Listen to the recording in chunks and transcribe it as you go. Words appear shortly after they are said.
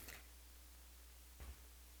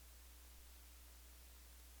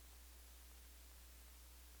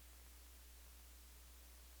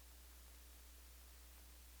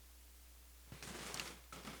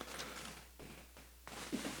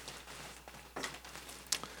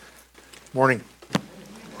Morning.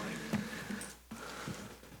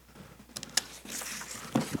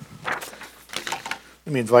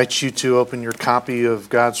 Let me invite you to open your copy of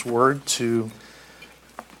God's Word to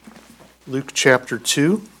Luke chapter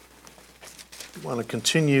 2. I want to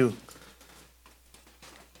continue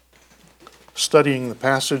studying the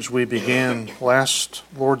passage we began last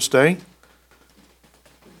Lord's Day.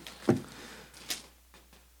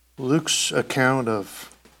 Luke's account of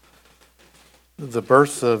the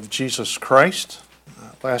birth of Jesus Christ.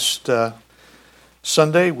 Last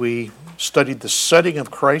Sunday we studied the setting of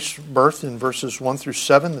Christ's birth in verses 1 through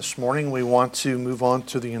 7. This morning we want to move on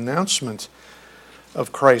to the announcement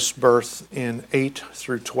of Christ's birth in 8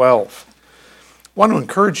 through 12. I want to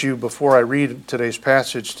encourage you before I read today's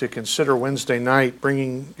passage to consider Wednesday night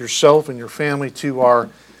bringing yourself and your family to our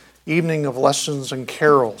evening of lessons and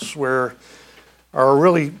carols, where our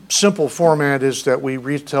really simple format is that we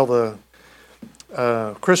retell the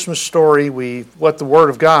Christmas story. We let the Word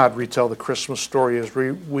of God retell the Christmas story as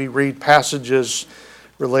we read passages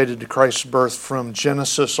related to Christ's birth from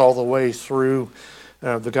Genesis all the way through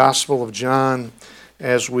the Gospel of John.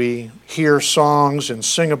 As we hear songs and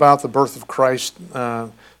sing about the birth of Christ,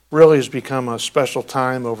 really has become a special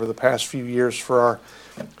time over the past few years for our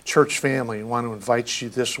church family. I want to invite you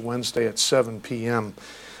this Wednesday at 7 p.m.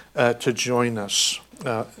 To join us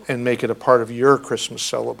and make it a part of your Christmas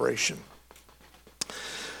celebration.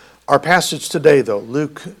 Our passage today, though,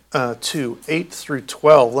 Luke 2, 8 through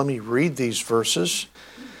 12. Let me read these verses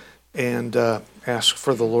and ask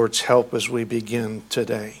for the Lord's help as we begin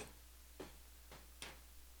today.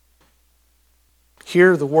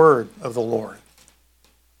 Hear the word of the Lord.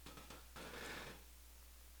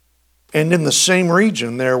 And in the same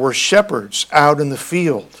region there were shepherds out in the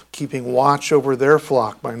field, keeping watch over their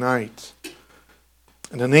flock by night.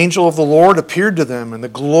 And an angel of the Lord appeared to them, and the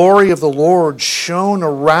glory of the Lord shone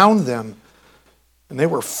around them, and they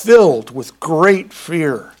were filled with great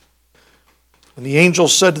fear. And the angel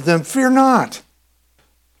said to them, "Fear not,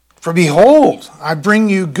 for behold, I bring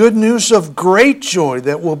you good news of great joy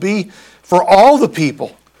that will be for all the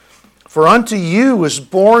people. For unto you is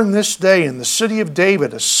born this day in the city of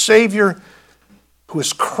David a Savior who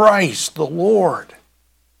is Christ the Lord.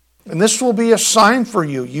 And this will be a sign for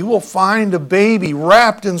you. You will find a baby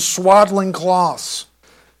wrapped in swaddling cloths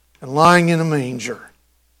and lying in a manger."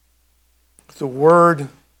 The word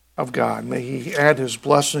of God. May He add His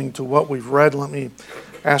blessing to what we've read. Let me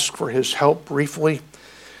ask for His help briefly.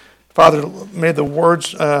 Father, may the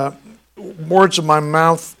words of my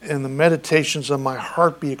mouth and the meditations of my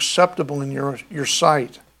heart be acceptable in your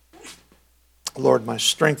sight. Lord, my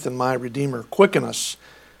strength and my Redeemer, quicken us.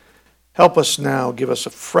 Help us now. Give us a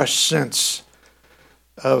fresh sense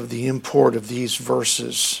of the import of these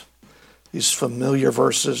verses, these familiar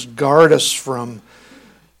verses. Guard us from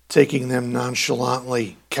taking them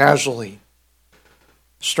nonchalantly, casually.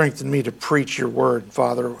 Strengthen me to preach your word,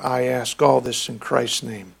 Father. I ask all this in Christ's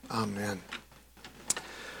name. Amen.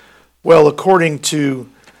 Well, according to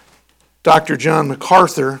Dr. John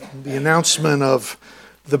MacArthur, the announcement of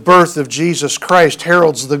the birth of Jesus Christ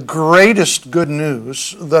heralds the greatest good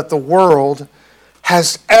news that the world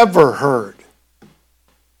has ever heard.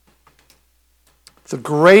 The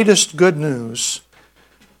greatest good news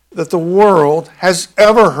that the world has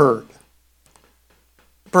ever heard.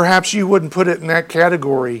 Perhaps you wouldn't put it in that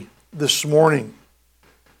category this morning.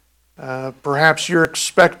 Perhaps you're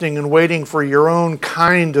expecting and waiting for your own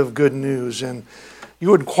kind of good news, and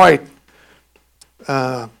you wouldn't quite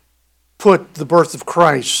put the birth of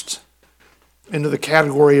Christ into the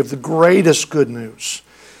category of the greatest good news.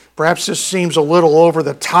 Perhaps this seems a little over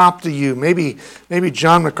the top to you. Maybe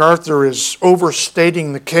John MacArthur is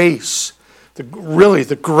overstating the case. Really,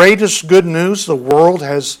 the greatest good news the world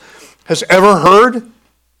has ever heard?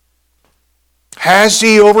 Has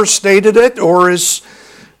he overstated it, or is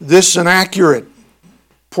this an accurate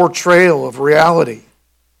portrayal of reality?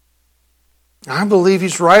 I believe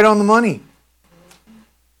he's right on the money.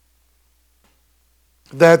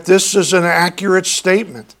 That this is an accurate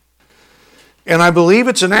statement. And I believe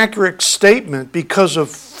it's an accurate statement because of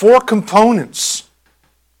four components,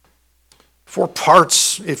 four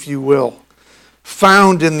parts, if you will,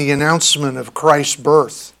 found in the announcement of Christ's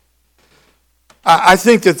birth. I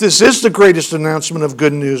think that this is the greatest announcement of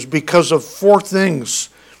good news because of four things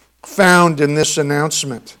found in this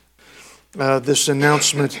announcement of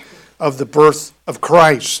the birth of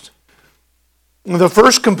Christ. The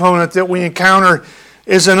first component that we encounter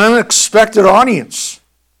is an unexpected audience.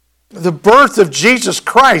 The birth of Jesus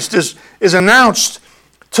Christ is announced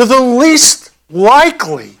to the least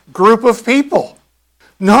likely group of people.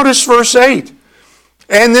 Notice verse 8.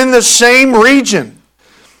 And in the same region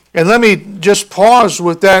And let me just pause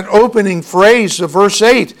with that opening phrase of verse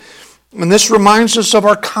 8. And this reminds us of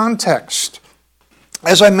our context.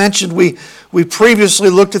 As I mentioned, we previously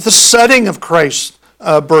looked at the setting of Christ's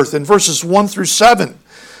birth in verses 1 through 7.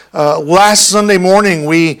 Last Sunday morning,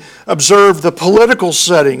 we observed the political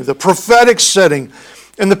setting, the prophetic setting,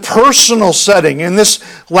 and the personal setting. In this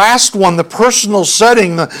last one, the personal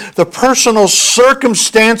setting, the personal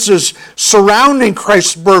circumstances surrounding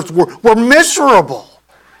Christ's birth were miserable.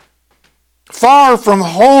 Far from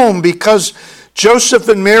home, because Joseph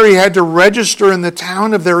and Mary had to register in the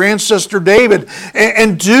town of their ancestor David.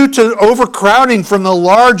 And due to overcrowding from the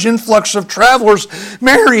large influx of travelers,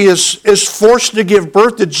 Mary is forced to give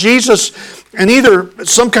birth to Jesus in either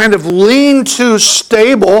some kind of lean-to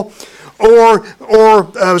stable or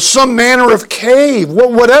some manner of cave.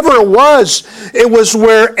 Whatever it was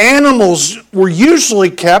where animals were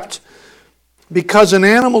usually kept, because an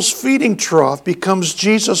animal's feeding trough becomes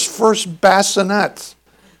Jesus' first bassinet.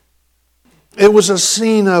 It was a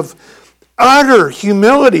scene of utter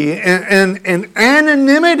humility and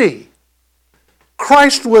anonymity.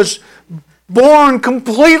 Christ was born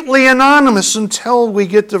completely anonymous until we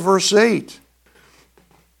get to verse 8.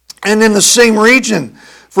 And in the same region,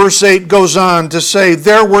 verse 8 goes on to say,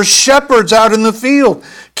 there were shepherds out in the field,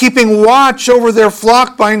 keeping watch over their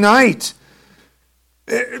flock by night.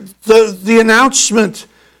 The announcement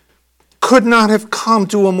could not have come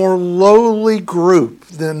to a more lowly group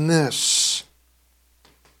than this.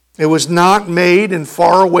 It was not made in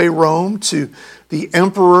faraway Rome to the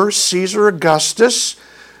Emperor Caesar Augustus,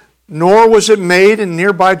 nor was it made in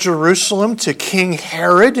nearby Jerusalem to King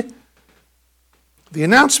Herod. The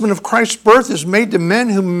announcement of Christ's birth is made to men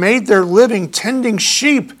who made their living tending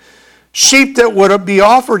sheep that would be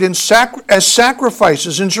offered as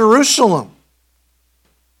sacrifices in Jerusalem.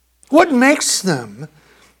 What makes them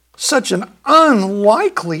such an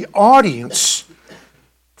unlikely audience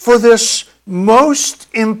for this most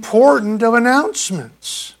important of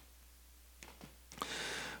announcements?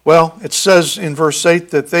 Well, it says in verse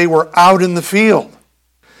 8 that they were out in the field.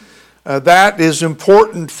 That is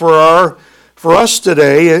important for us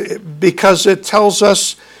today because it tells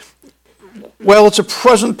us, well, it's a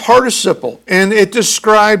present participle and it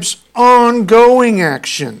describes ongoing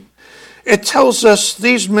action. It tells us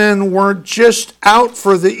these men weren't just out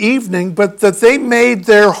for the evening, but that they made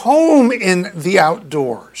their home in the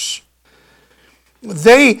outdoors.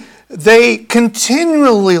 They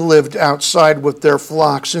continually lived outside with their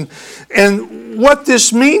flocks. And what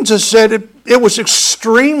this means is that it was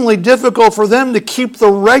extremely difficult for them to keep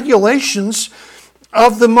the regulations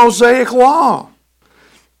of the Mosaic Law.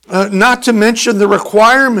 Not to mention the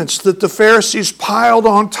requirements that the Pharisees piled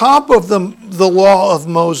on top of the law of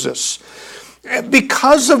Moses.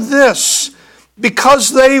 Because of this,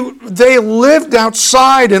 because they lived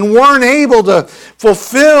outside and weren't able to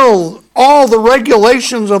fulfill all the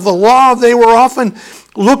regulations of the law, they were often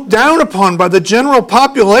looked down upon by the general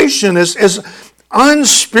population as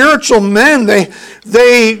unspiritual men.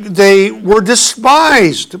 They were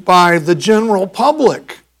despised by the general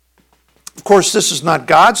public. Of course, this is not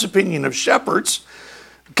God's opinion of shepherds.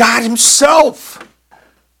 God himself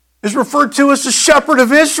is referred to as the shepherd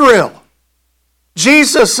of Israel.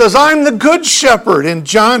 Jesus says, I'm the good shepherd in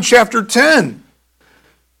John chapter 10.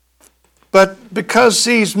 But because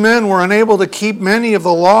these men were unable to keep many of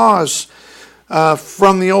the laws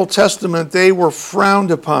from the Old Testament, they were frowned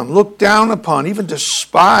upon, looked down upon, even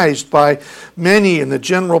despised by many in the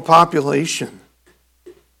general population.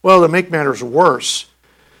 Well, to make matters worse,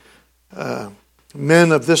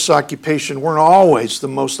 men of this occupation weren't always the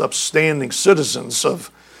most upstanding citizens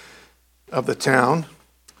of the town.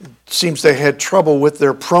 It seems they had trouble with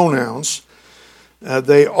their pronouns.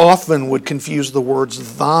 They often would confuse the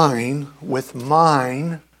words thine with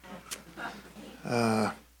mine.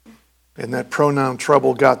 And that pronoun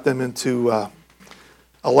trouble got them into a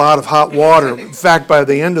lot of hot water. In fact, by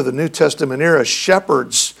the end of the New Testament era,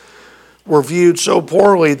 shepherds were viewed so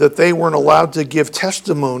poorly that they weren't allowed to give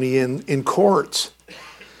testimony in court.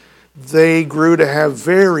 They grew to have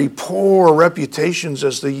very poor reputations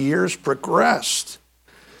as the years progressed.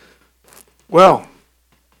 Well,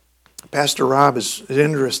 Pastor Rob, as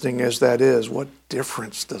interesting as that is, what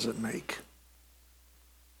difference does it make?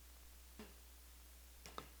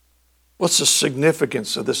 What's the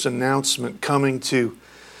significance of this announcement coming to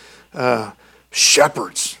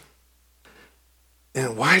shepherds?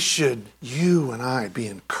 And why should you and I be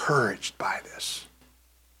encouraged by this?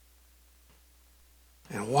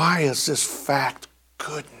 And why is this fact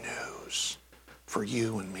good news for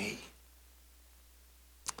you and me?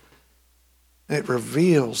 It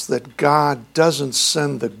reveals that God doesn't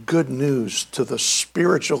send the good news to the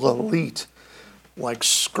spiritual elite like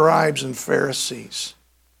scribes and Pharisees.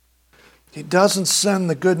 He doesn't send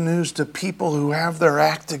the good news to people who have their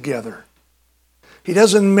act together. He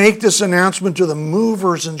doesn't make this announcement to the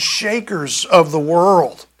movers and shakers of the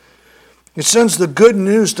world. He sends the good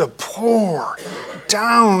news to poor,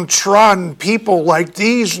 downtrodden people like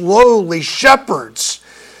these lowly shepherds,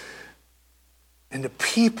 and to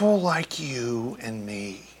people like you and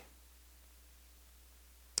me.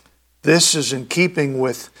 This is in keeping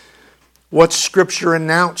with what Scripture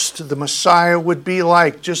announced the Messiah would be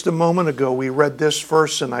like. Just a moment ago, we read this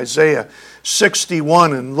verse in Isaiah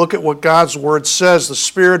 61, and look at what God's Word says. The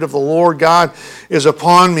Spirit of the Lord God is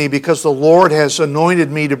upon me, because the Lord has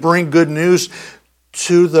anointed me to bring good news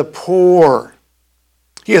to the poor.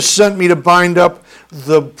 He has sent me to bind up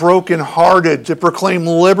the brokenhearted, to proclaim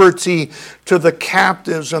liberty to the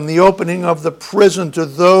captives, and the opening of the prison to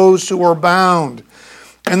those who are bound.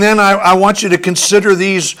 And then I want you to consider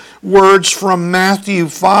these words from Matthew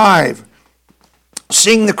 5.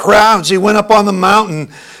 Seeing the crowds, he went up on the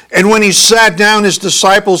mountain, and when he sat down, his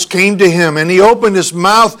disciples came to him, and he opened his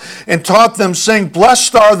mouth and taught them, saying,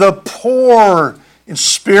 Blessed are the poor in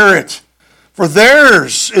spirit, for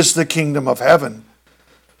theirs is the kingdom of heaven.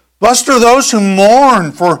 Blessed are those who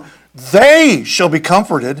mourn, for they shall be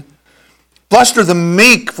comforted. Blessed are the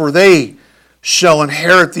meek, for they shall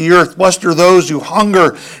inherit the earth. Blessed are those who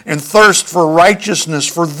hunger and thirst for righteousness,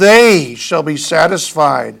 for they shall be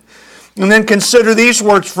satisfied. And then consider these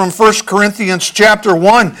words from 1 Corinthians chapter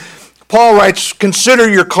 1. Paul writes, Consider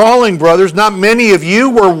your calling, brothers. Not many of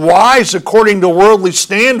you were wise according to worldly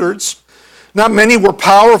standards. Not many were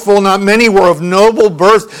powerful, not many were of noble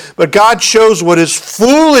birth, but God chose what is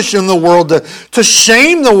foolish in the world to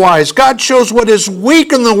shame the wise. God chose what is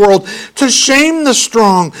weak in the world to shame the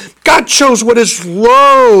strong. God chose what is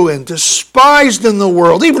low and despised in the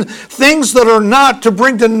world, even things that are not, to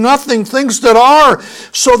bring to nothing things that are,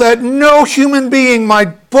 so that no human being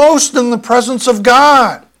might boast in the presence of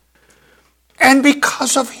God. And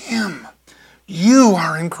because of Him, you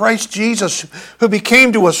are in Christ Jesus, who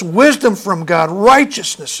became to us wisdom from God,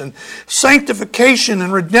 righteousness and sanctification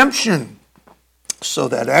and redemption, so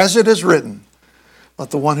that as it is written, let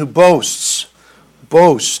the one who boasts,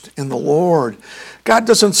 boast in the Lord. God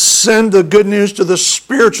doesn't send the good news to the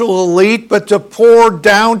spiritual elite, but to poor,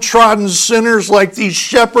 downtrodden sinners like these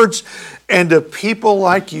shepherds, and to people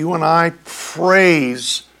like you and I.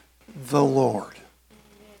 Praise the Lord.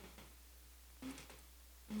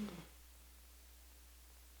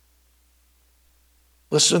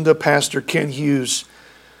 Listen to Pastor Ken Hughes.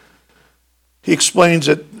 He explains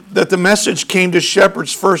that the message came to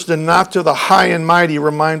shepherds first and not to the high and mighty.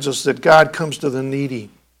 Reminds us that God comes to the needy,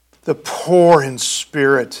 the poor in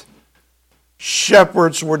spirit.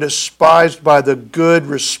 Shepherds were despised by the good,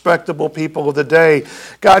 respectable people of the day.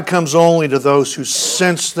 God comes only to those who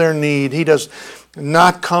sense their need. He does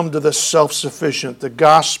not come to the self-sufficient. The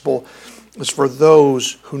gospel is for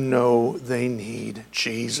those who know they need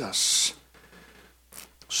Jesus.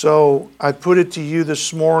 So I put it to you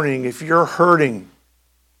this morning, if you're hurting,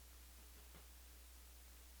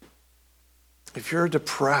 if you're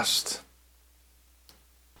depressed,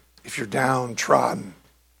 if you're downtrodden,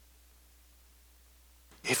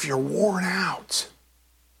 if you're worn out,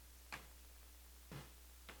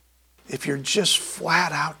 if you're just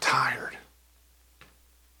flat out tired,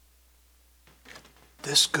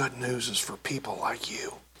 this good news is for people like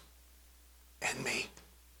you and me.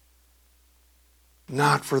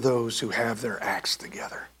 Not for those who have their acts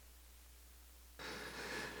together.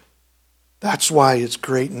 That's why it's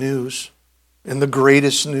great news, and the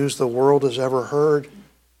greatest news the world has ever heard,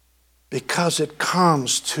 because it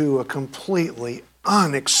comes to a completely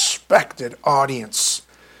unexpected audience.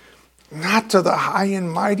 Not to the high and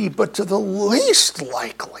mighty, but to the least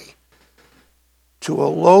likely. To a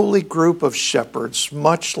lowly group of shepherds,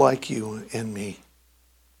 much like you and me.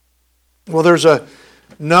 Well, there's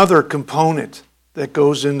another component that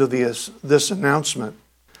goes into this announcement.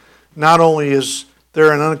 Not only is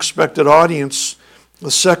there an unexpected audience,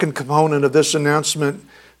 the second component of this announcement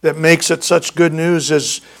that makes it such good news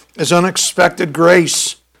is unexpected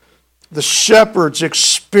grace. The shepherds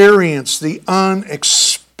experience the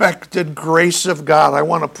unexpected grace of God. I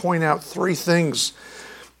want to point out three things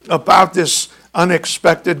about this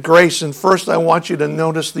unexpected grace. And first, I want you to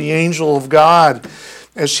notice the angel of God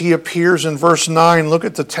as he appears in verse 9. Look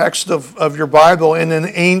at the text of your Bible. And an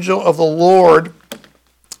angel of the Lord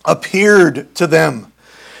appeared to them.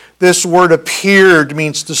 This word appeared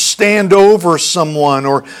means to stand over someone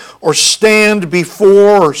or stand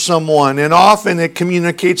before someone. And often it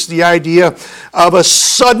communicates the idea of a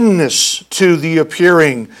suddenness to the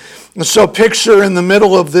appearing. And so picture in the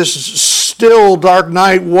middle of this still dark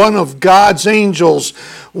night, one of God's angels,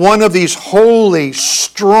 one of these holy,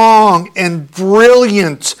 strong, and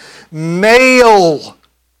brilliant male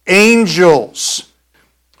angels.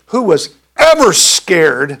 Who was ever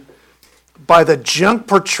scared by the junk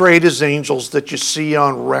portrayed as angels that you see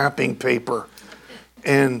on wrapping paper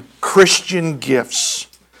and Christian gifts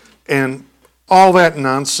and all that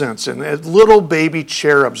nonsense and little baby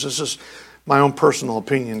cherubs? This is my own personal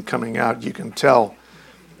opinion coming out, you can tell.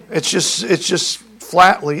 It's just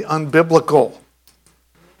flatly unbiblical.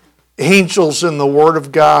 Angels in the Word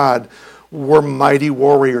of God were mighty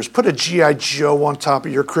warriors. Put a G.I. Joe on top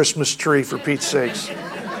of your Christmas tree, for Pete's sakes.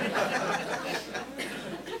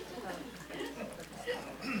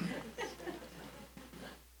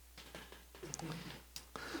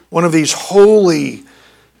 One of these holy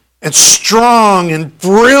and strong and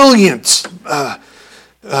brilliant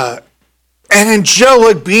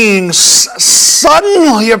angelic beings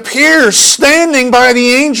suddenly appears standing by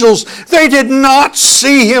the angels. They did not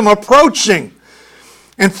see him approaching.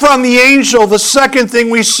 And from the angel, the second thing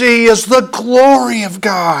we see is the glory of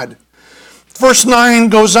God. Verse 9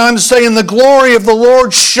 goes on to say, and the glory of the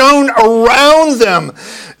Lord shone around them.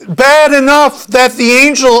 Bad enough that the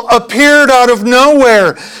angel appeared out of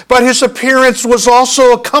nowhere, but his appearance was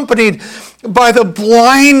also accompanied by the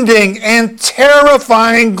blinding and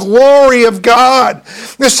terrifying glory of God.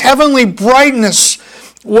 This heavenly brightness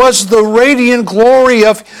was the radiant glory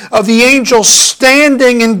of the angel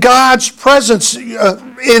standing in God's presence.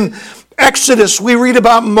 In Exodus, we read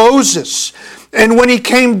about Moses. And when he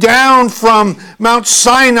came down from Mount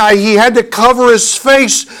Sinai, he had to cover his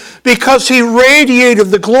face because he radiated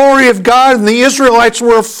the glory of God, and the Israelites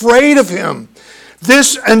were afraid of him.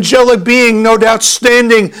 This angelic being, no doubt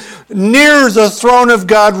standing near the throne of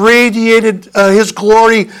God, radiated his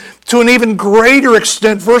glory to an even greater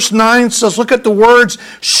extent. Verse 9 says, look at the words,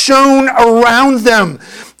 shone around them.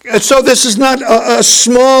 And so this is not a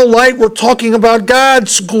small light. We're talking about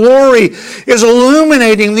God's glory is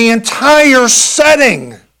illuminating the entire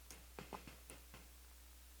setting.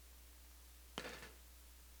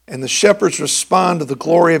 And the shepherds respond to the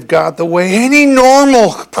glory of God the way any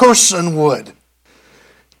normal person would.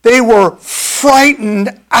 They were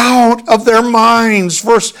frightened out of their minds.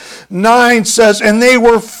 Verse 9 says, and they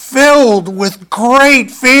were filled with great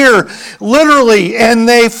fear. Literally, and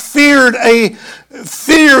they feared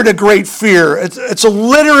a great fear. It's a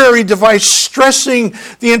literary device stressing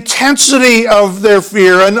the intensity of their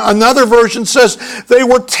fear. And another version says they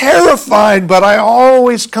were terrified, but I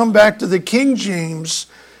always come back to the King James,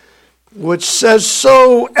 which says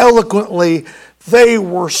so eloquently, they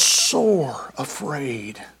were sore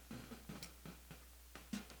afraid.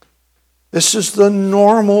 This is the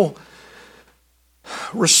normal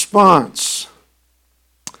response,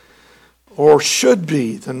 or should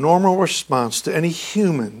be the normal response to any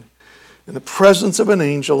human in the presence of an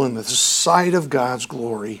angel in the sight of God's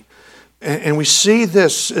glory. And we see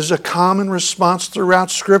this as a common response throughout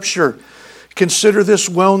Scripture. Consider this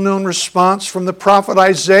well-known response from the prophet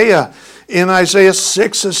Isaiah in Isaiah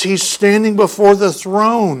 6 as he's standing before the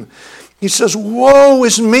throne. He says, woe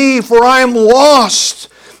is me, for I am lost.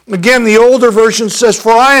 Again, the older version says,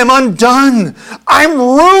 for I am undone. I'm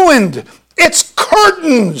ruined. It's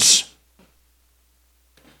curtains.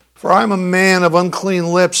 For I am a man of unclean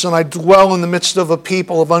lips, and I dwell in the midst of a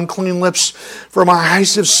people of unclean lips. For my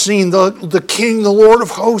eyes have seen the King, the Lord of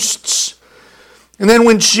hosts. And then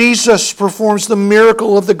when Jesus performs the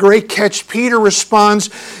miracle of the great catch, Peter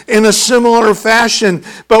responds in a similar fashion.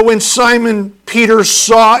 But when Simon Peter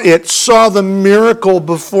saw the miracle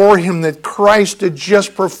before him that Christ had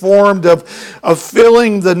just performed of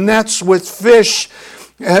filling the nets with fish,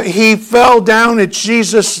 he fell down at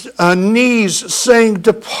Jesus' knees, saying,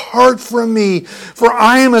 depart from me, for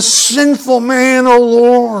I am a sinful man, O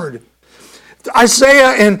Lord.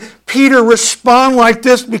 Isaiah and Peter respond like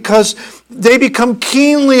this because they become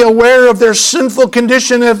keenly aware of their sinful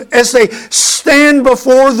condition as they stand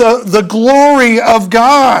before the glory of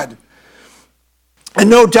God. And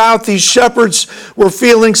no doubt these shepherds were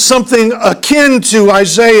feeling something akin to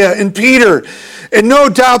Isaiah and Peter. And no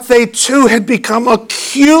doubt they too had become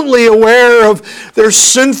acutely aware of their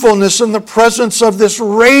sinfulness in the presence of this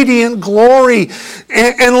radiant glory.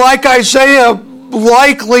 And like Isaiah,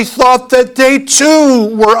 likely thought that they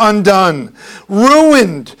too were undone,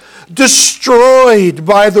 ruined, destroyed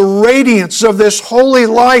by the radiance of this holy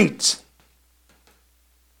light.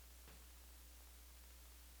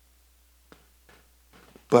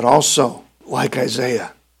 But also, like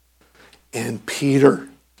Isaiah and Peter,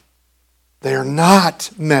 they are not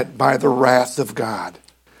met by the wrath of God.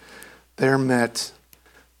 They're met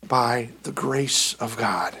by the grace of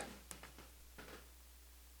God.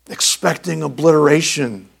 Expecting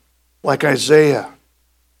obliteration like Isaiah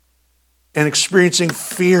and experiencing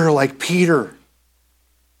fear like Peter,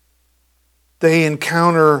 they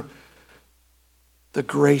encounter the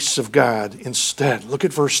grace of God instead. Look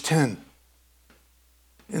at verse 10.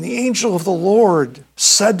 And the angel of the Lord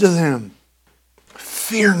said to them,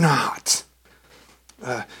 fear not.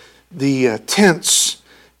 The tense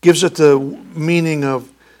gives it the meaning of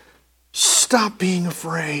stop being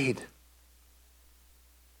afraid.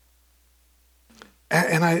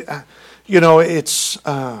 And it's,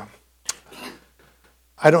 I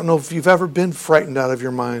don't know if you've ever been frightened out of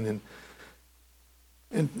your mind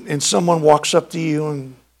and someone walks up to you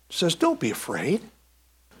and says, don't be afraid.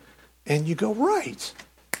 And you go, right.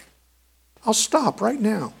 I'll stop right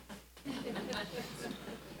now.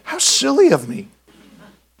 How silly of me.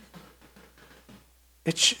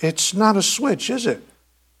 It's not a switch, is it?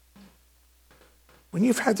 When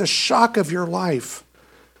you've had the shock of your life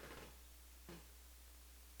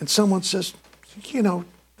and someone says,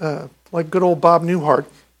 like good old Bob Newhart,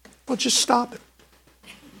 well, just stop it.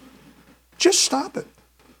 Just stop it.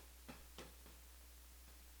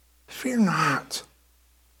 Fear not.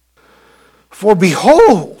 For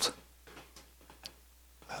behold,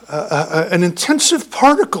 an intensive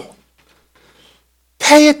particle.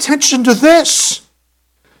 Pay attention to this.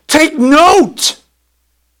 Take note.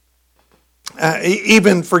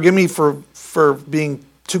 Even, forgive me for being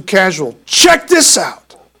too casual. Check this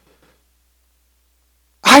out.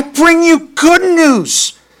 I bring you good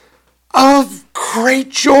news of great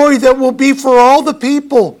joy that will be for all the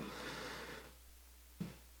people.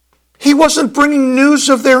 He wasn't bringing news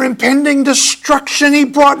of their impending destruction. He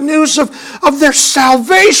brought news of their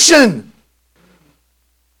salvation.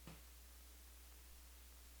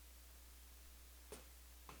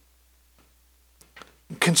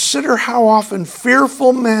 Consider how often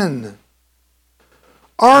fearful men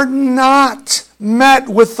are not met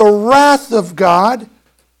with the wrath of God,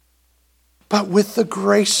 but with the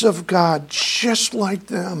grace of God, just like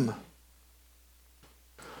them.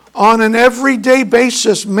 On an everyday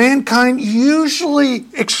basis, mankind usually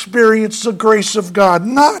experiences the grace of God,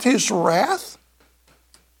 not His wrath.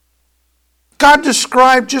 God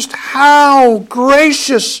described just how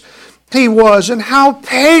gracious He was and how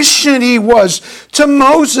patient He was to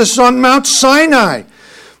Moses on Mount Sinai.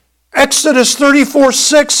 Exodus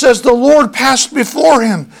 34:6 says, the Lord passed before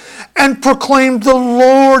him and proclaimed, the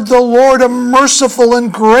Lord, a merciful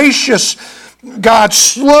and gracious God,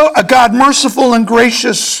 merciful and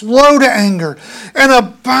gracious, slow to anger, and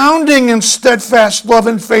abounding in steadfast love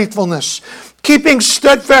and faithfulness, keeping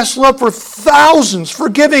steadfast love for thousands,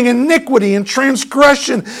 forgiving iniquity and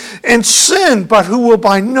transgression and sin, but who will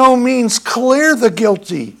by no means clear the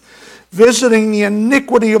guilty, visiting the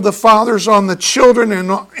iniquity of the fathers on the children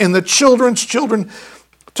and the children's children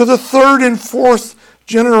to the third and fourth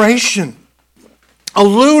generation.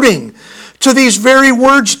 Alluding to these very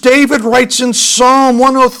words, David writes in Psalm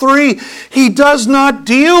 103, He does not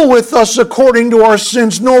deal with us according to our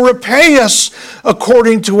sins, nor repay us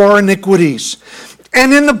according to our iniquities.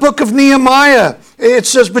 And in the book of Nehemiah, it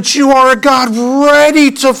says, but you are a God ready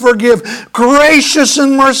to forgive, gracious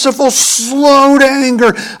and merciful, slow to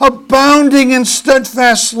anger, abounding in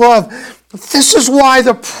steadfast love. This is why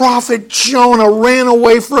the prophet Jonah ran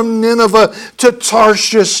away from Nineveh to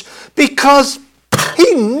Tarshish, because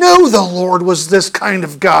he knew the Lord was this kind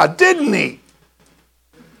of God, didn't he?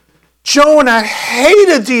 Jonah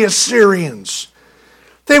hated the Assyrians.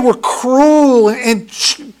 They were cruel, and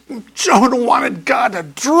Jonah wanted God to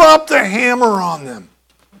drop the hammer on them.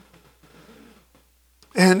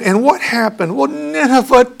 And what happened? Well,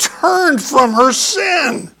 Nineveh turned from her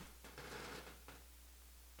sin.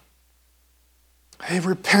 They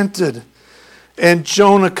repented. And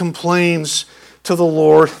Jonah complains to the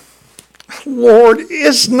Lord, Lord,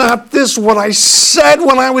 is not this what I said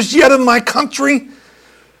when I was yet in my country?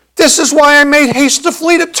 This is why I made haste to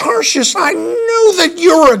flee to Tarshish. I knew that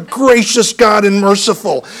you're a gracious God and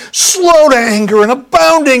merciful, slow to anger and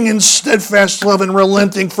abounding in steadfast love and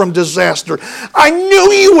relenting from disaster. I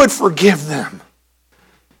knew you would forgive them.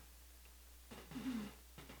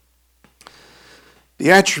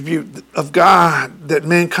 The attribute of God that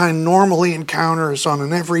mankind normally encounters on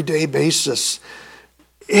an everyday basis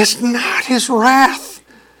is not His wrath,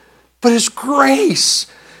 but His grace.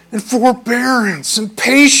 and forbearance and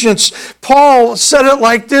patience. Paul said it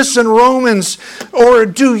like this in Romans, or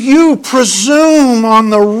do you presume on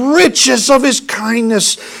the riches of his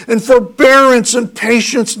kindness and forbearance and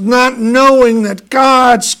patience, not knowing that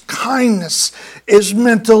God's kindness is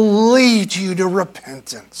meant to lead you to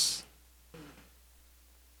repentance?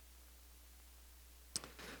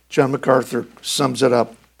 John MacArthur sums it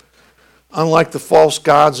up. Unlike the false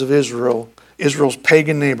gods of Israel, Israel's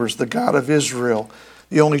pagan neighbors, the God of Israel,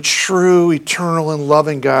 the only true, eternal, and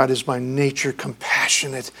loving God is by nature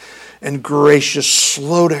compassionate and gracious,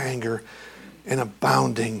 slow to anger, and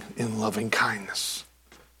abounding in loving kindness.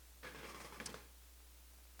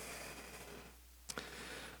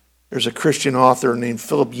 There's a Christian author named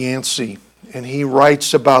Philip Yancey, and he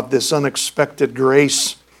writes about this unexpected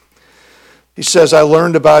grace. He says, I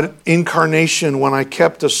learned about incarnation when I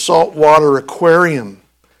kept a saltwater aquarium.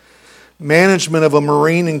 Management of a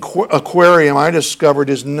marine aquarium, I discovered,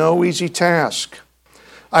 is no easy task.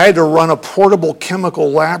 I had to run a portable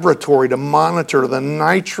chemical laboratory to monitor the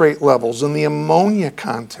nitrate levels and the ammonia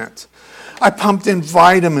content. I pumped in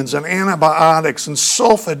vitamins and antibiotics and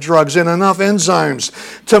sulfa drugs and enough enzymes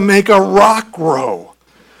to make a rock grow.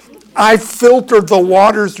 I filtered the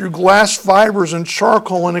water through glass fibers and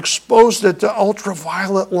charcoal and exposed it to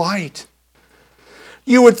ultraviolet light.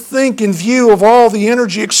 You would think, in view of all the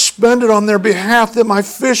energy expended on their behalf, that my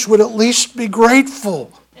fish would at least be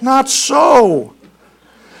grateful. Not so.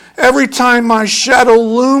 Every time my shadow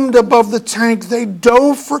loomed above the tank, they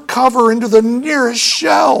dove for cover into the nearest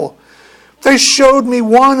shell. They showed me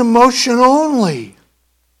one emotion only: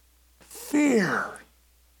 fear.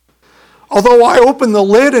 Although I opened the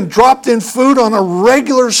lid and dropped in food on a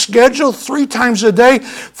regular schedule 3 times a day,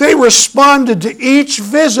 they responded to each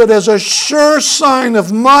visit as a sure sign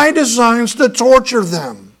of my designs to torture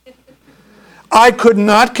them. I could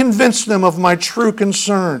not convince them of my true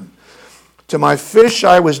concern. To my fish,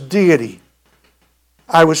 I was deity.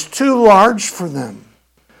 I was too large for them.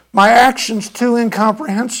 My actions too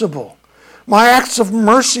incomprehensible. My acts of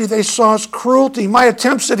mercy they saw as cruelty. My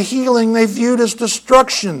attempts at healing they viewed as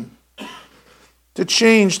destruction. To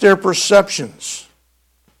change their perceptions,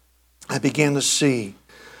 I began to see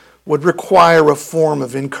would require a form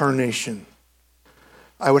of incarnation.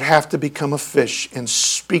 I would have to become a fish and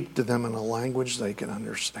speak to them in a language they could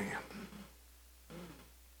understand.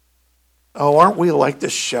 Oh, aren't we like the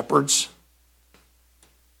shepherds?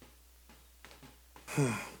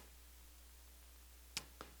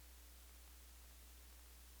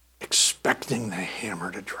 Expecting the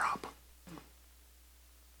hammer to drop.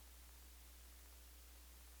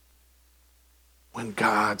 When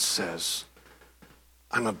God says,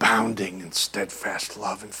 I'm abounding in steadfast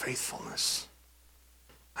love and faithfulness.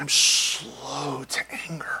 I'm slow to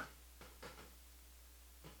anger.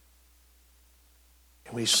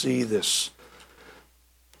 And we see this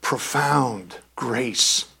profound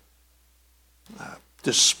grace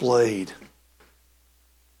displayed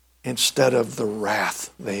instead of the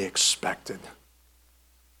wrath they expected.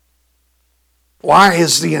 Why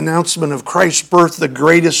is the announcement of Christ's birth the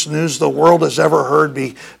greatest news the world has ever heard?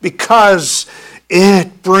 Because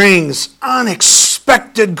it brings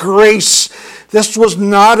unexpected grace. This was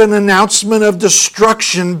not an announcement of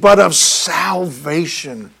destruction, but of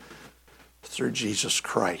salvation through Jesus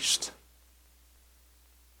Christ.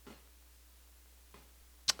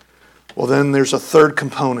 Well, then there's a third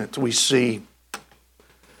component we see.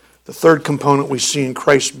 The third component we see in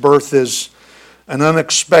Christ's birth is an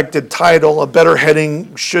unexpected title. A better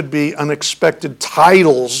heading should be unexpected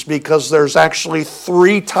titles, because there's actually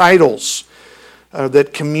 3 titles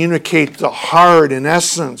that communicate the heart and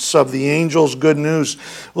essence of the angel's good news.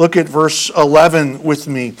 Look at verse 11 with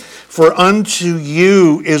me. For unto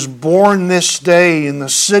you is born this day in the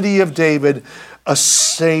city of David a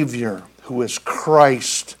Savior, who is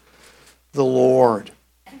Christ the Lord.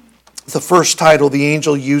 The first title the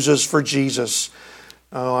angel uses for Jesus.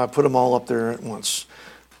 Oh, I put them all up there at once.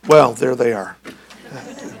 Well, there they are.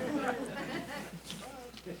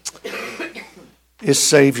 Is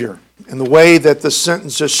Savior. And the way that the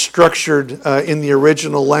sentence is structured in the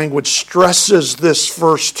original language stresses this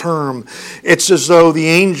first term. It's as though the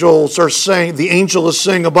angel is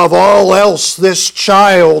saying, above all else, this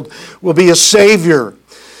child will be a Savior.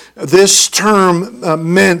 This term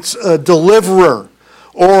meant deliverer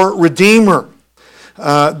or redeemer.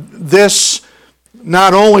 This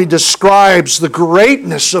not only describes the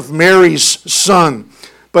greatness of Mary's son,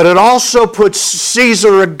 but it also puts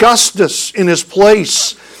Caesar Augustus in his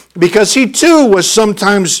place, because he too was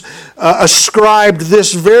sometimes ascribed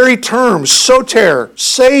this very term, soter,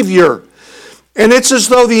 Savior. And it's as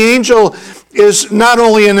though the angel is not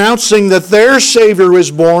only announcing that their Savior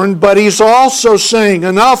is born, but he's also saying,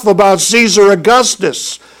 enough about Caesar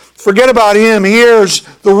Augustus. Forget about him. Here's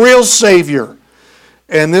the real Savior.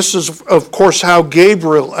 And this is, of course, how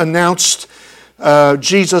Gabriel announced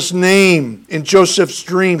Jesus' name in Joseph's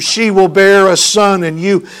dream. She will bear a son, and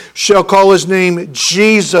you shall call his name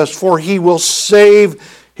Jesus, for he will save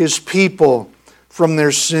his people from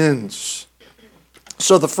their sins.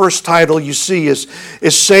 So the first title you see is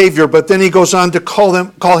Savior, but then he goes on to call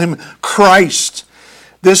him Christ.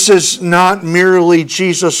 This is not merely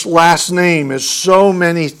Jesus' last name, as so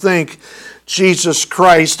many think Jesus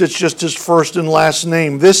Christ, it's just his first and last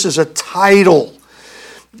name. This is a title.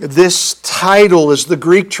 This title is the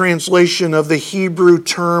Greek translation of the Hebrew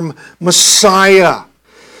term Messiah.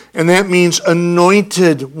 And that means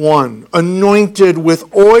anointed one, anointed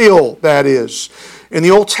with oil, that is. In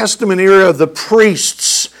the Old Testament era, the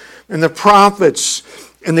priests and the prophets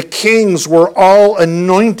and the kings were all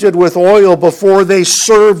anointed with oil before they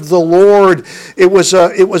served the Lord. It was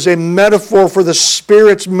a metaphor for the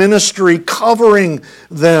Spirit's ministry covering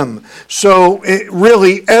them. So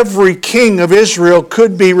really, every king of Israel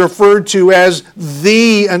could be referred to as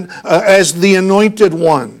the anointed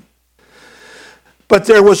one. But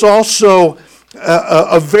there was also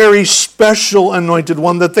a very special anointed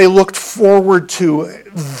one that they looked forward to,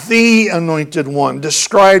 the anointed one,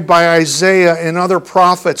 described by Isaiah and other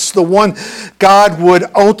prophets, the one God would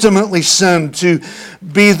ultimately send to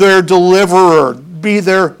be their deliverer, be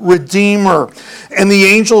their redeemer. And the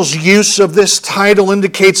angel's use of this title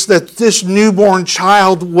indicates that this newborn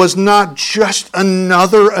child was not just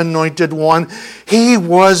another anointed one. He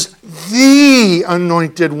was the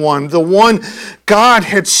anointed one, the one God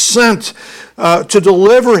had sent to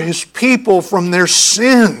deliver his people from their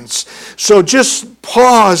sins. So just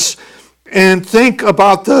pause and think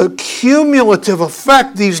about the cumulative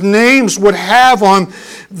effect these names would have on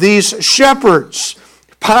these shepherds.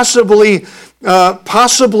 Possibly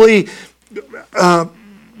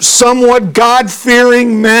somewhat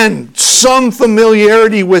God-fearing men, some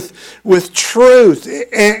familiarity with truth.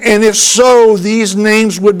 And if so, these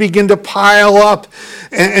names would begin to pile up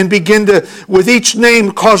and begin to, with each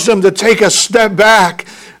name, cause them to take a step back,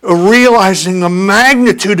 realizing the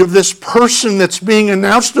magnitude of this person that's being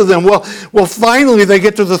announced to them. Well, finally they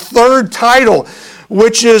get to the third title,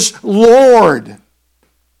 which is Lord.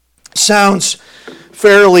 Sounds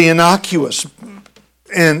fairly innocuous,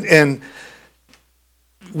 and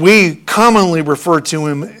we commonly refer to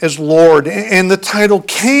him as Lord, and the title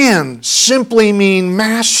can simply mean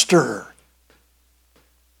master.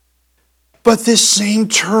 But this same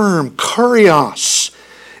term, kurios,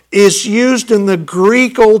 is used in the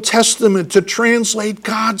Greek Old Testament to translate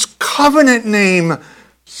God's covenant name,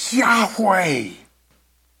 Yahweh.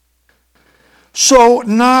 So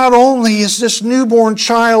not only is this newborn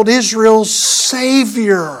child Israel's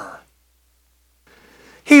Savior,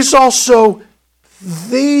 he's also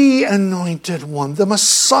the anointed one, the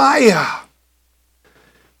Messiah.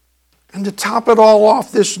 And to top it all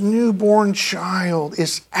off, this newborn child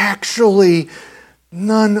is actually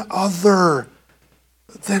none other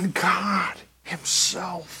than God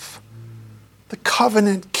himself. The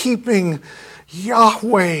covenant-keeping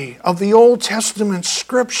Yahweh of the Old Testament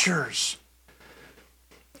scriptures.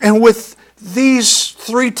 And with these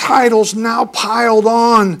three titles now piled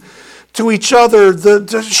on to each other,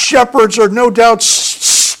 the shepherds are no doubt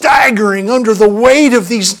staggering under the weight of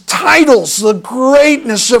these titles. The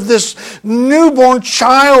greatness of this newborn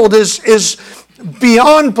child is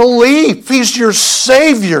beyond belief. He's your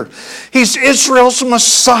Savior. He's Israel's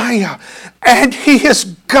Messiah. And he is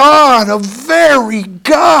God, a very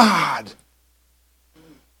God.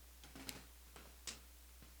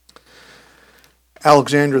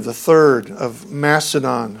 Alexander III of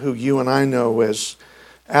Macedon, who you and I know as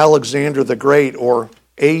Alexander the Great, or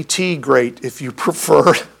A.T. Great if you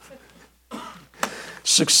prefer,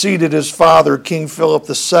 succeeded his father, King Philip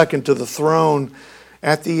II, to the throne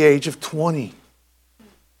at the age of 20.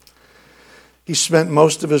 He spent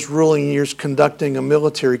most of his ruling years conducting a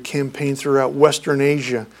military campaign throughout Western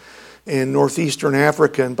Asia and Northeastern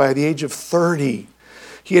Africa, and by the age of 30,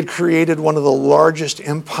 he had created one of the largest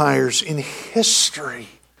empires in history,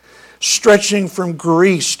 stretching from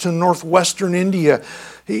Greece to northwestern India.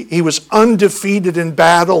 He was undefeated in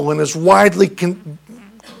battle and is widely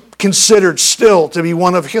considered still to be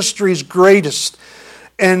one of history's greatest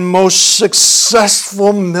and most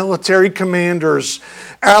successful military commanders.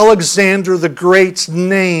 Alexander the Great's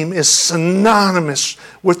name is synonymous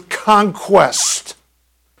with conquest.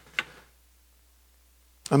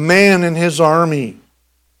 A man in his army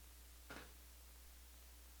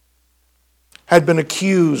had been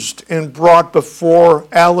accused and brought before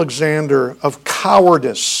Alexander of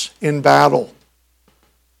cowardice in battle.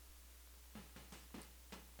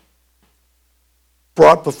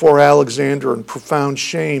 Brought before Alexander in profound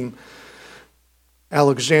shame,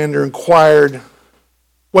 Alexander inquired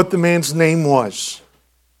what the man's name was.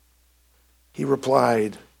 He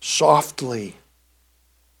replied softly,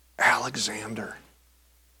 Alexander.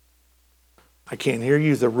 I can't hear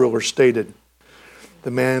you, the ruler stated.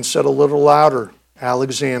 The man said a little louder,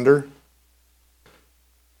 Alexander.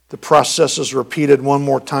 The process is repeated one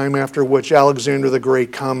more time, after which Alexander the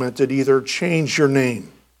Great commented, either change your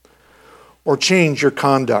name or change your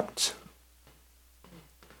conduct.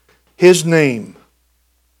 His name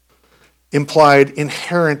implied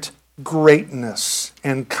inherent greatness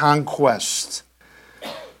and conquest,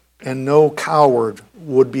 and no coward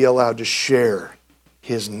would be allowed to share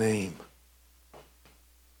his name.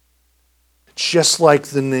 Just like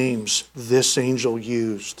the names this angel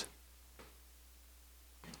used.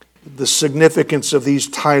 The significance of these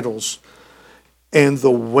titles and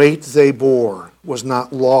the weight they bore was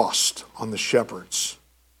not lost on the shepherds.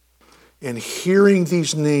 And hearing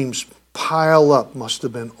these names pile up must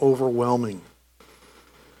have been overwhelming.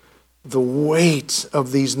 The weight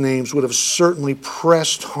of these names would have certainly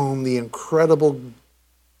pressed home the incredible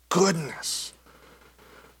goodness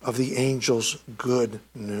of the angel's good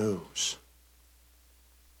news.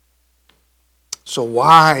 So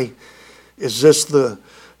why is this the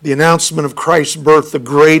announcement of Christ's birth the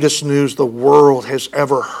greatest news the world has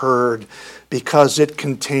ever heard? Because it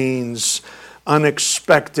contains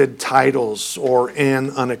unexpected titles, or an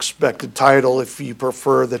unexpected title, if you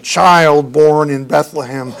prefer. The child born in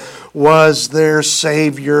Bethlehem was their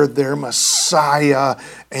Savior, their Messiah,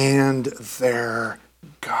 and their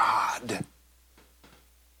God.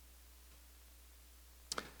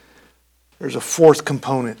 There's a fourth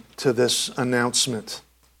component to this announcement.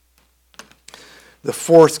 The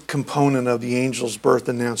fourth component of the angel's birth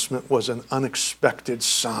announcement was an unexpected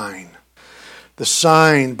sign. The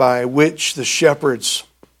sign by which the shepherds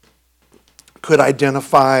could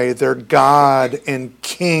identify their God and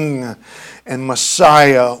King and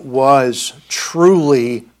Messiah was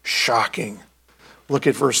truly shocking. Look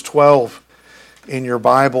at verse 12 in your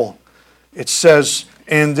Bible. It says,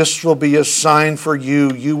 and this will be a sign for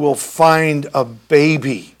you. You will find a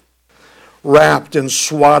baby wrapped in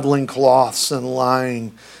swaddling cloths and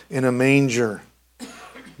lying in a manger.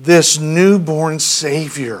 This newborn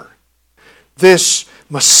Savior, this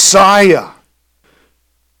Messiah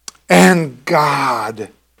and God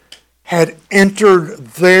had entered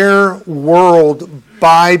their world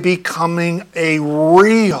by becoming a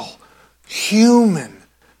real human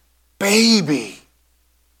baby.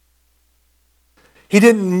 He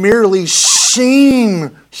didn't merely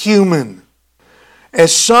seem human,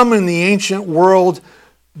 as some in the ancient world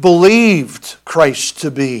believed Christ to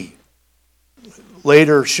be,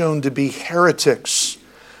 later shown to be heretics.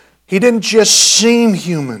 He didn't just seem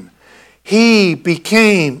human. He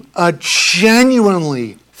became a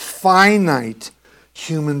genuinely finite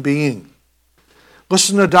human being.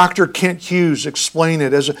 Listen to Dr. Kent Hughes explain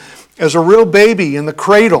it. As a real baby in the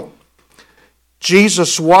cradle,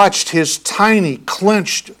 Jesus watched his tiny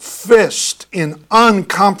clenched fist in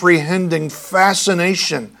uncomprehending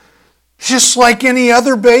fascination, just like any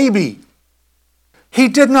other baby. He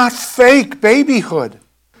did not fake babyhood.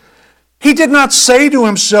 He did not say to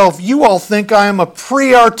himself, you all think I am a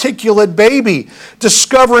pre-articulate baby,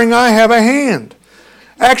 discovering I have a hand.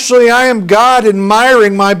 Actually, I am God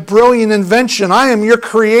admiring my brilliant invention. I am your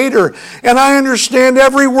creator, and I understand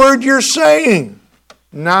every word you're saying.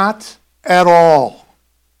 Not at all.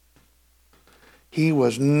 He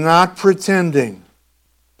was not pretending.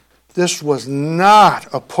 This was not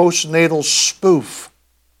a postnatal spoof.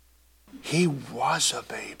 He was a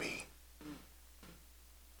baby.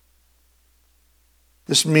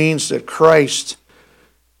 This means that Christ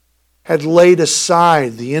had laid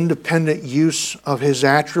aside the independent use of his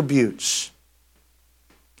attributes.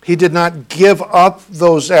 He did not give up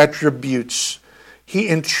those attributes. He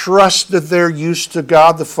entrusted their use to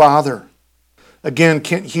God the Father. Again,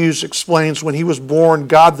 Kent Hughes explains, when he was born,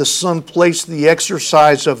 God the Son placed the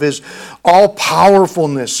exercise of his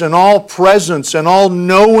all-powerfulness and all-presence and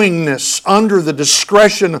all-knowingness under the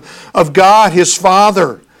discretion of God his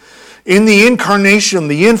Father. In the incarnation,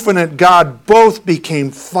 the infinite God both became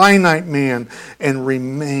finite man and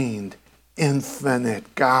remained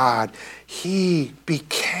infinite God. He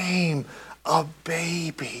became a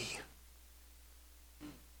baby.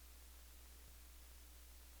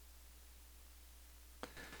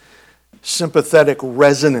 Sympathetic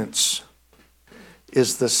resonance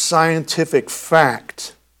is the scientific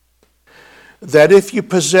fact that if you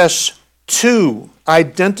possess two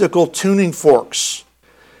identical tuning forks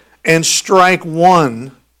and strike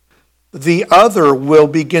one, the other will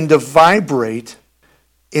begin to vibrate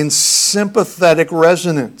in sympathetic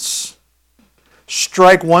resonance.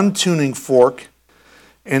 Strike one tuning fork,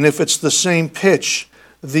 and if it's the same pitch,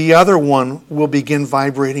 the other one will begin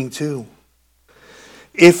vibrating too.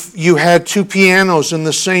 If you had two pianos in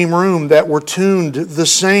the same room that were tuned the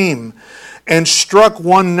same and struck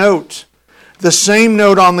one note, the same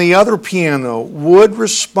note on the other piano would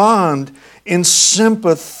respond in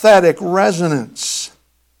sympathetic resonance.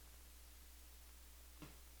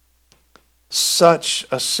 Such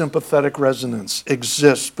a sympathetic resonance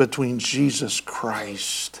exists between Jesus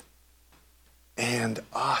Christ and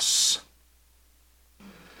us.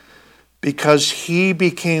 Because he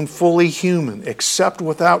became fully human, except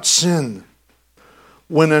without sin.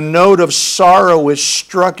 When a note of sorrow is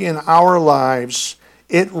struck in our lives,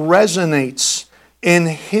 it resonates in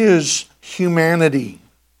his humanity.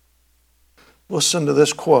 Listen to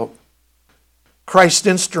this quote. Christ's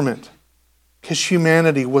instrument, his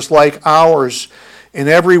humanity, was like ours in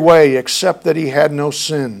every way except that he had no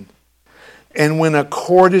sin. And when a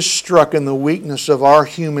chord is struck in the weakness of our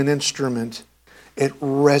human instrument, it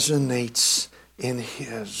resonates in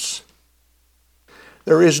his.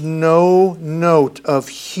 There is no note of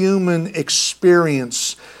human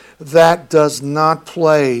experience that does not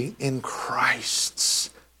play in Christ's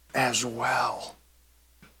as well.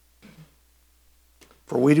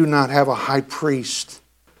 For we do not have a high priest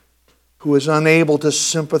who is unable to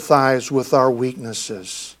sympathize with our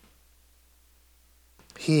weaknesses.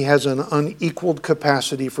 He has an unequaled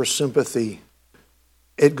capacity for sympathy.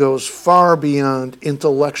 It goes far beyond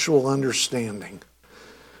intellectual understanding.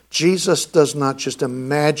 Jesus does not just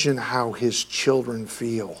imagine how his children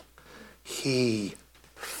feel. He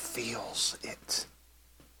feels it.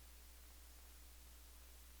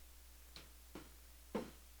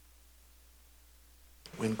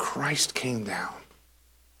 When Christ came down,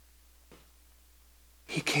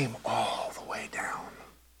 he came all the way down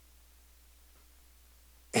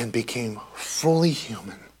and became fully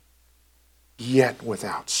human, yet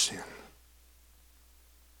without sin.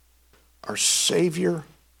 Our Savior,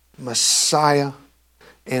 Messiah,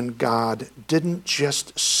 and God didn't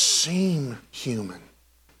just seem human.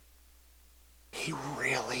 He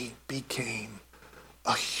really became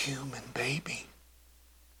a human baby.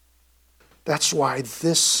 That's why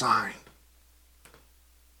this sign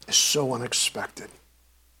is so unexpected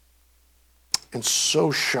and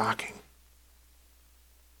so shocking.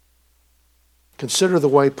 Consider the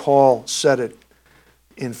way Paul said it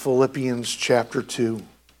in Philippians chapter 2.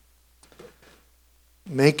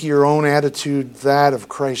 Make your own attitude that of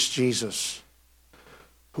Christ Jesus,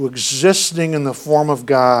 who existing in the form of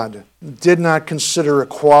God, did not consider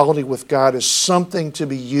equality with God as something to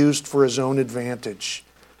be used for his own advantage.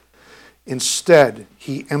 Instead,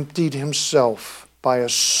 he emptied himself by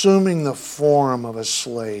assuming the form of a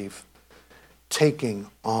slave, taking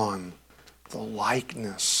on the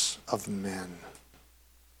likeness of men.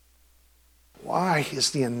 Why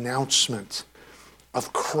is the announcement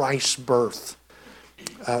of Christ's birth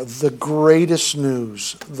the greatest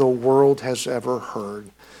news the world has ever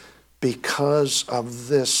heard? Because of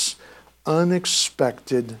this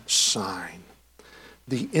unexpected sign.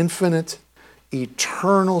 The infinite,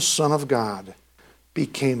 eternal Son of God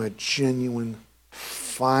became a genuine,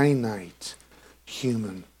 finite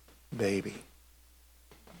human baby.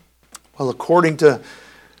 Well, according to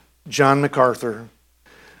John MacArthur,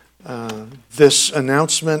 this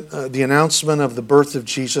announcement, the announcement of the birth of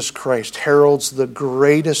Jesus Christ, heralds the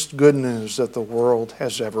greatest good news that the world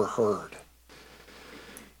has ever heard.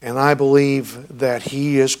 And I believe that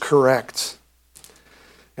he is correct.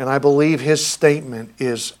 And I believe his statement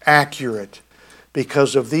is accurate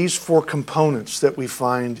because of these four components that we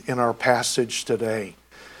find in our passage today.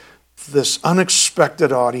 This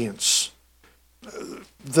unexpected audience,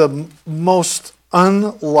 the most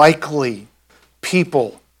unlikely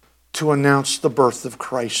people to announce the birth of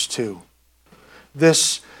Christ to.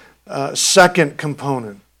 This second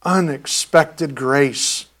component, unexpected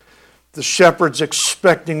grace. The shepherds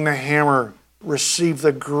expecting the hammer receive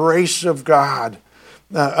the grace of God,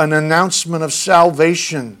 an announcement of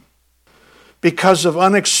salvation. Because of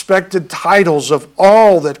unexpected titles of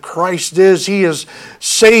all that Christ is. He is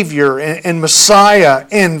Savior and Messiah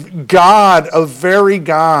and God, a very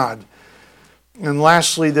God. And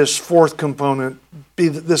lastly, this fourth component, be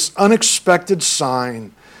this unexpected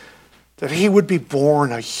sign that he would be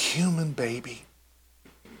born a human baby.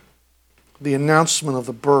 The announcement of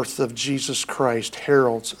the birth of Jesus Christ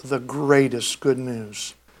heralds the greatest good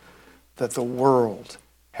news that the world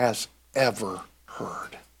has ever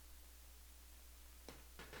heard.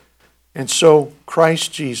 And so,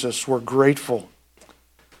 Christ Jesus, we're grateful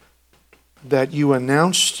that you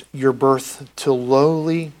announced your birth to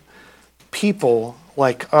lowly people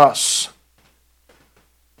like us.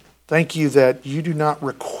 Thank you that you do not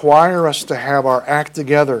require us to have our act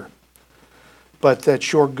together, but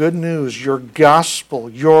that your good news, your gospel,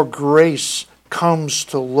 your grace comes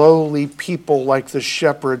to lowly people like the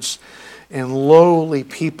shepherds and lowly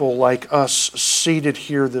people like us seated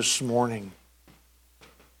here this morning.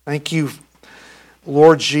 Thank you,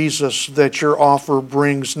 Lord Jesus, that your offer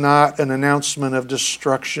brings not an announcement of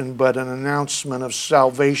destruction, but an announcement of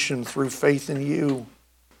salvation through faith in you.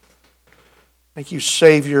 Thank you,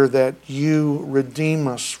 Savior, that you redeem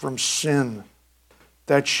us from sin,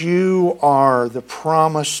 that you are the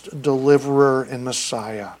promised deliverer and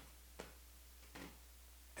Messiah,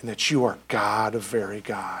 and that you are God of very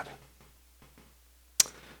God.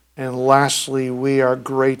 And lastly, we are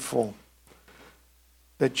grateful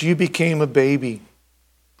that you became a baby,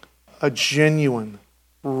 a genuine,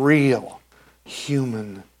 real,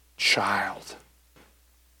 human child.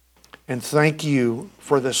 And thank you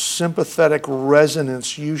for the sympathetic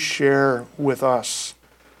resonance you share with us,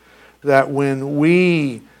 that when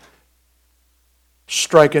we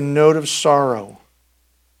strike a note of sorrow,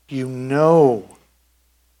 you know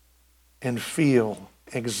and feel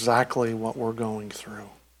exactly what we're going through.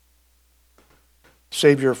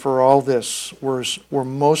 Savior, for all this, we're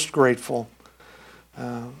most grateful.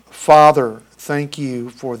 Father, thank you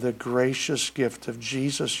for the gracious gift of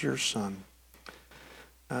Jesus, your Son.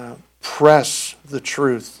 Press the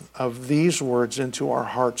truth of these words into our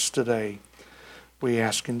hearts today. We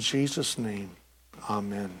ask in Jesus' name.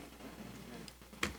 Amen.